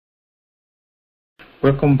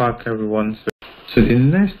Welcome back, everyone. So the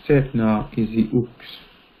next step now is the hooks.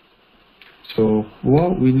 So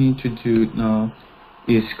what we need to do now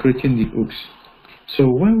is creating the hooks. So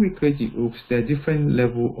when we create the hooks, there are different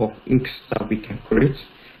level of hooks that we can create.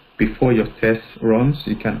 Before your test runs,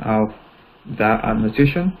 you can have that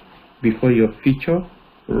annotation. Before your feature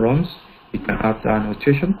runs, you can have that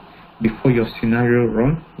annotation. Before your scenario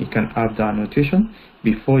run, you can have the annotation.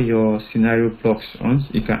 Before your scenario blocks runs,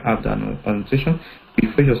 you can have the annotation.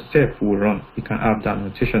 Before your step will run, you can have the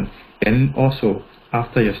annotation. And also,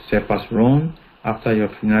 after your step has run, after your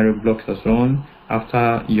scenario blocks has run,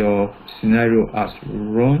 after your scenario has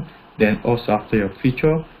run, then also after your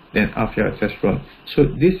feature, then after your test run. So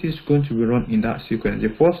this is going to be run in that sequence.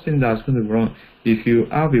 The first thing that's going to be run, if you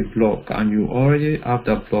have a block and you already have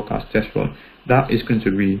that block as test run, that is going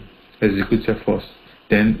to be executed first.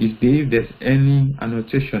 Then if there's any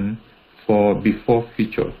annotation for before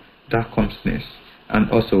feature, that comes next, and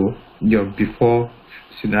also your before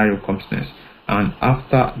scenario comes next, and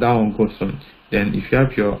after that one goes on, then if you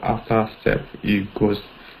have your after step, it goes.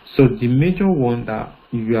 So the major one that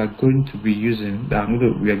you are going to be using, that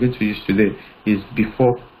we are going to use today, is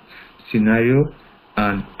before scenario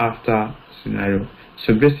and after scenario.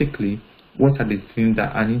 So basically, what are the things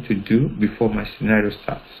that I need to do before my scenario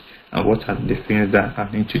starts, and what are the things that I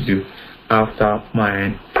need to do after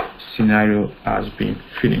my scenario has been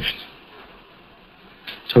finished.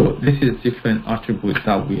 So this is different attributes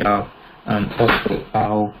that we have, and also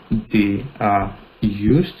how they are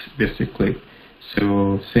used basically.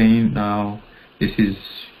 So saying now this is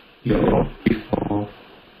your before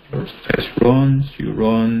your test runs, you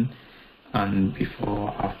run, and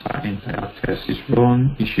before after entire test is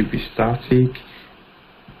run, it should be static.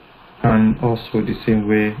 And also the same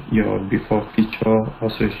way your before feature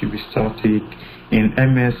also should be static. In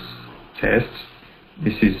MS test,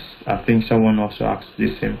 this is, I think someone also asked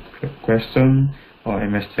the same question, or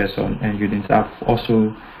MS test on NUnit. I've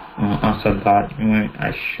also answered that when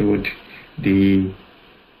I showed the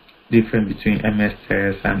difference between MS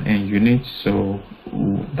test and NUnit. So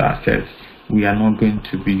that said, we are not going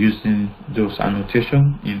to be using those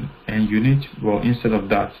annotations in NUnit, but instead of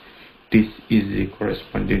that, this is the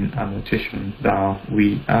corresponding annotation that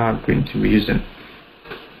we are going to be using.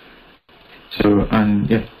 So, and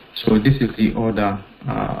yeah, so this is the order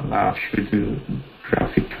I've showed you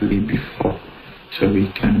graphically before. So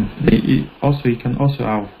we can you can also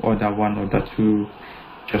have order 1, order 2,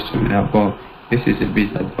 just so that, but this is a bit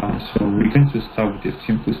advanced. So we're going to start with a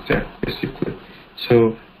simple step basically.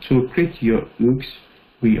 So to create your hooks,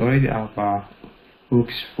 we already have our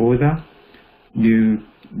hooks folder. You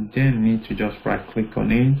then need to just right click on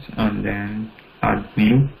it and then add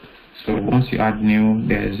new. So once you add new,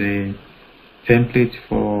 there's a template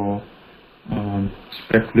for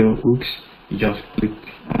SpecFlow hooks. You just click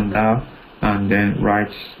on that and then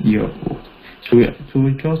write your hook. So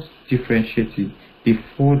to just differentiate it, the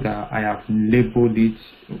folder I have labeled it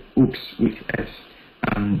hooks with S,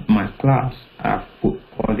 and my class I have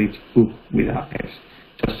called it hook without S,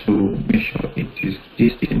 just to make sure it is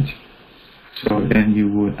distinct. So then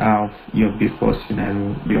you would have your before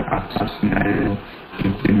scenario, your after scenario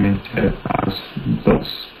implemented as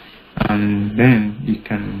those, and then we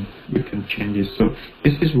can change it. So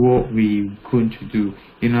this is what we're going to do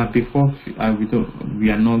in our before.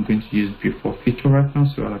 We are not going to use before feature right now.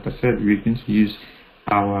 So like I said, we're going to use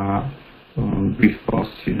our before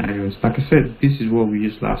scenarios. Like I said, this is what we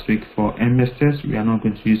used last week for MS test. We are not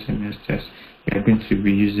going to use MS test. We are going to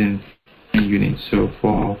be using NUnit. So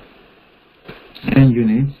for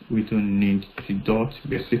NUnit, we don't need the dot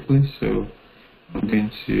basically. So I'm going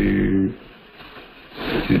to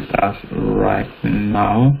do that right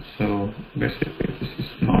now. So basically this is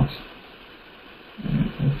not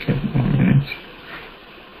okay. 1 minute.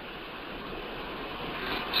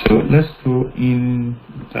 So let's go in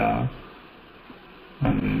the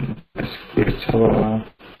let's create our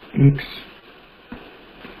hooks,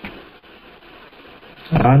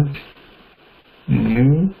 add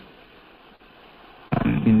new,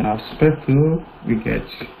 and in our SpecFlow we get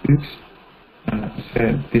hooks, and like I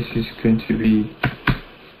said, this is going to be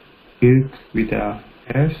hook with a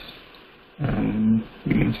S, and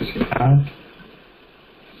we're going to say add.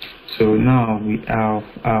 So now we have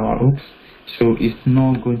our hooks. So it's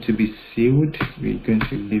not going to be sealed, we're going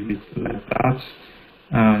to leave it like that.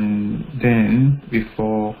 And then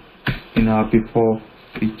in our before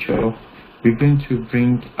feature, we're going to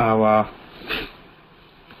bring our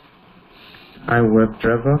iWeb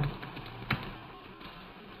driver.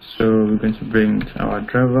 So we're going to bring our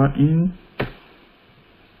driver in.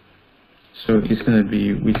 So it's going to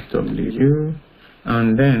be with W,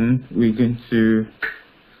 and then we're going to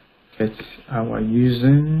set our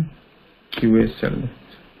using keyword select.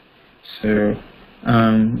 So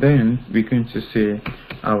then we're going to say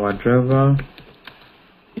our driver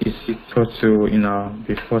is equal to, in our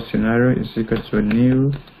before scenario, is equal to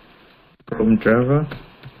new Chrome driver,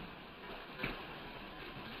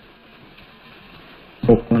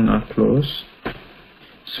 open and close.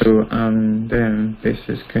 So then this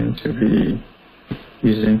is going to be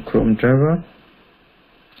using Chrome driver.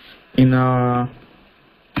 In our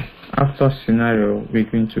after scenario, we're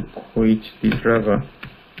going to create the driver.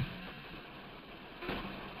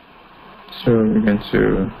 So we're going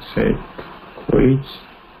to say create.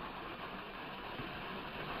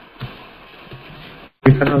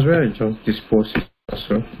 We can as well just dispose it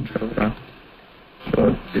also, driver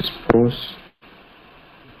dot dispose,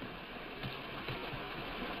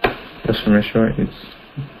 just to make sure it's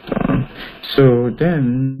done. So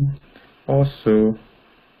then also,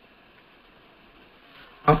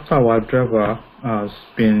 after our driver has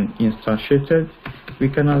been instantiated, we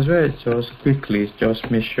can as well just quickly just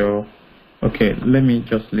make sure, okay, let me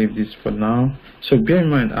just leave this for now. So bear in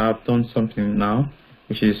mind, I have done something now,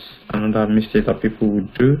 which is another mistake that people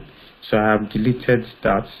would do. So I have deleted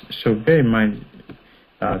that. So bear in mind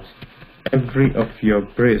that every of your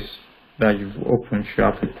brace that you've opened should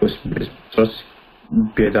have a close brace. Just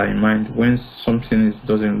bear that in mind. When something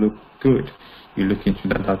doesn't look good, you look into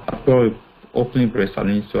that. After opening brace, I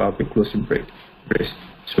need to have a closing brace.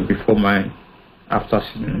 So before my after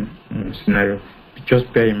scenario,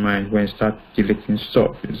 just bear in mind when you start deleting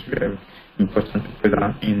stuff. It's very important to put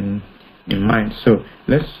that in mind. So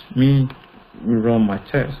let me run my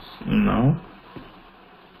test now.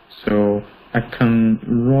 So I can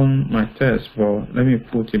run my test, but let me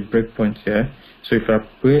put a breakpoint here. So if I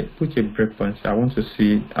put a breakpoint, I want to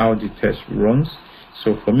see how the test runs.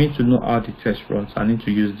 So for me to know how the test runs, I need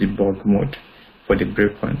to use debug mode for the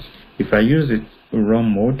breakpoints. If I use it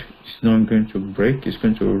run mode, it's not going to break. It's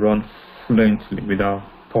going to run fluently without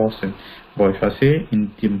pausing. But if I say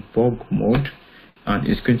in debug mode, and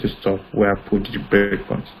it's going to stop where I put the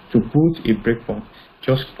breakpoint. To put a breakpoint,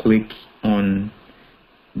 just click on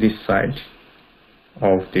this side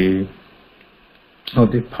of the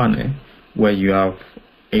panel where you have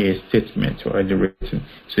a statement already written.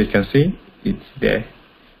 So you can see it's there.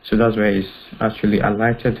 So that's where it's actually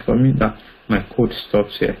highlighted for me that my code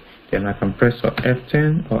stops here. Then I can press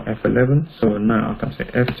F10 or F11. So now I can say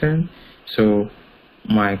F10. So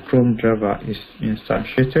my Chrome driver is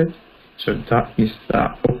instantiated. So that is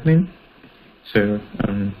the opening. So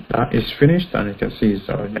that is finished, and you can see it's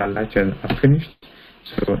already highlighted and finished.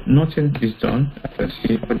 So nothing is done. I can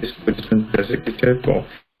see all this code is going to be executed, but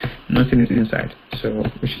nothing is inside. So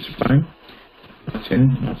which is fine.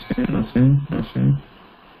 Nothing.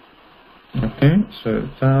 Okay, so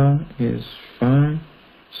that is fine.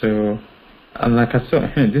 So and like I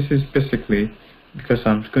said, this is basically because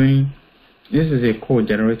I'm going. This is a code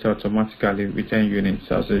generated automatically with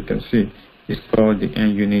NUnit. As you can see, it's called the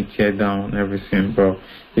NUnit teardown everything, but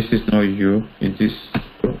this is not you. It is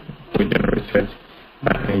code generated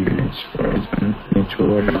by NUnit, so you don't need to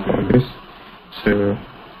worry about this. So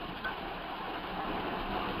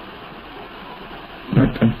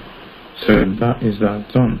okay, so that is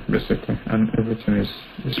done basically, and everything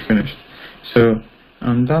is finished. So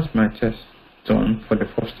that's my test done for the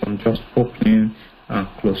first time, just opening and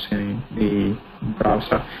closing the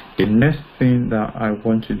browser. The next thing that I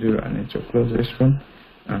want to do, I need to close this one,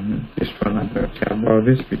 and this one I don't care about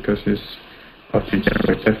this because it's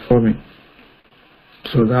auto-generated for me.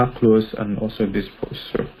 So that close, and also this post,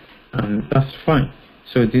 so and that's fine.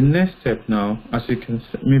 So the next step now, as you can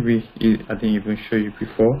see, maybe I didn't even show you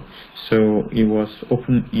before. So it was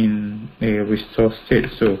open in a restore state.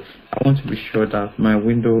 So I want to be sure that my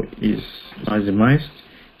window is maximized.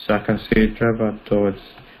 So I can say driver dot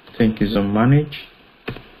think is on manage,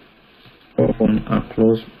 open and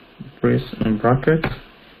close brace and bracket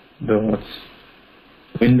dot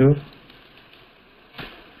window,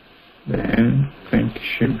 then think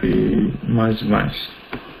should be maximized,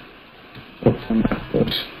 open and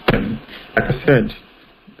close. And like I said,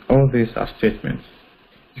 all these are statements.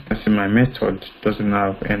 You can see my method doesn't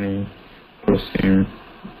have any closing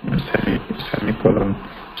semicolon.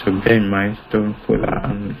 So bear in mind, don't put that,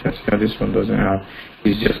 and you can see how this one doesn't have.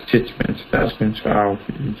 It's just statement that's going to have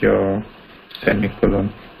your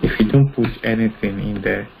semicolon. If you don't put anything in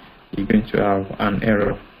there, you're going to have an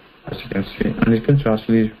error, as you can see, and it's going to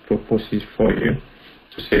actually propose it for you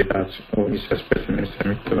to say that, oh, it's expecting a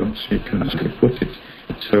semicolon, so you can actually put it.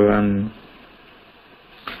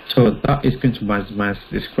 So that is going to maximize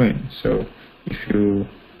the screen. So if you,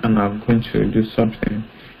 and I'm going to do something,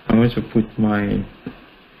 I'm going to put my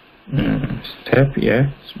step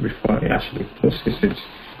here before it actually closes it.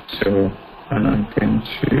 So, and I'm going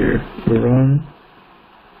to run.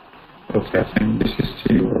 Okay, I think this is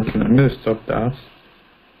still working. I'm going to stop that.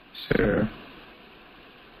 So,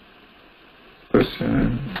 because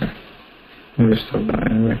I'm going to stop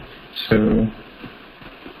that anyway. So,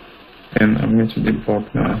 and I'm going to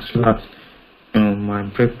debug now. So that my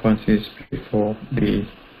breakpoint is before the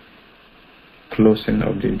closing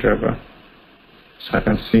of the driver. So I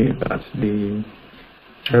can see that the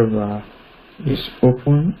driver is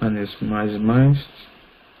open and is maximized.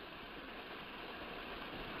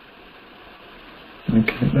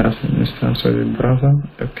 Okay, that's an instance of the browser.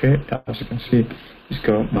 Okay, as you can see, it's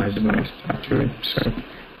got maximized actually, so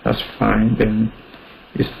that's fine. Then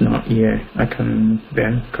it's not here. I can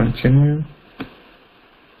then continue,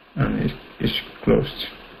 and it's closed.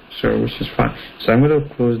 So which is fine. So I'm going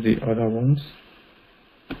to close the other ones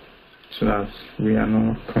so that we are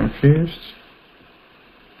not confused.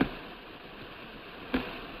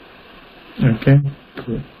 Okay,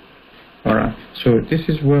 cool. Alright, so this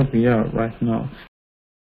is where we are right now.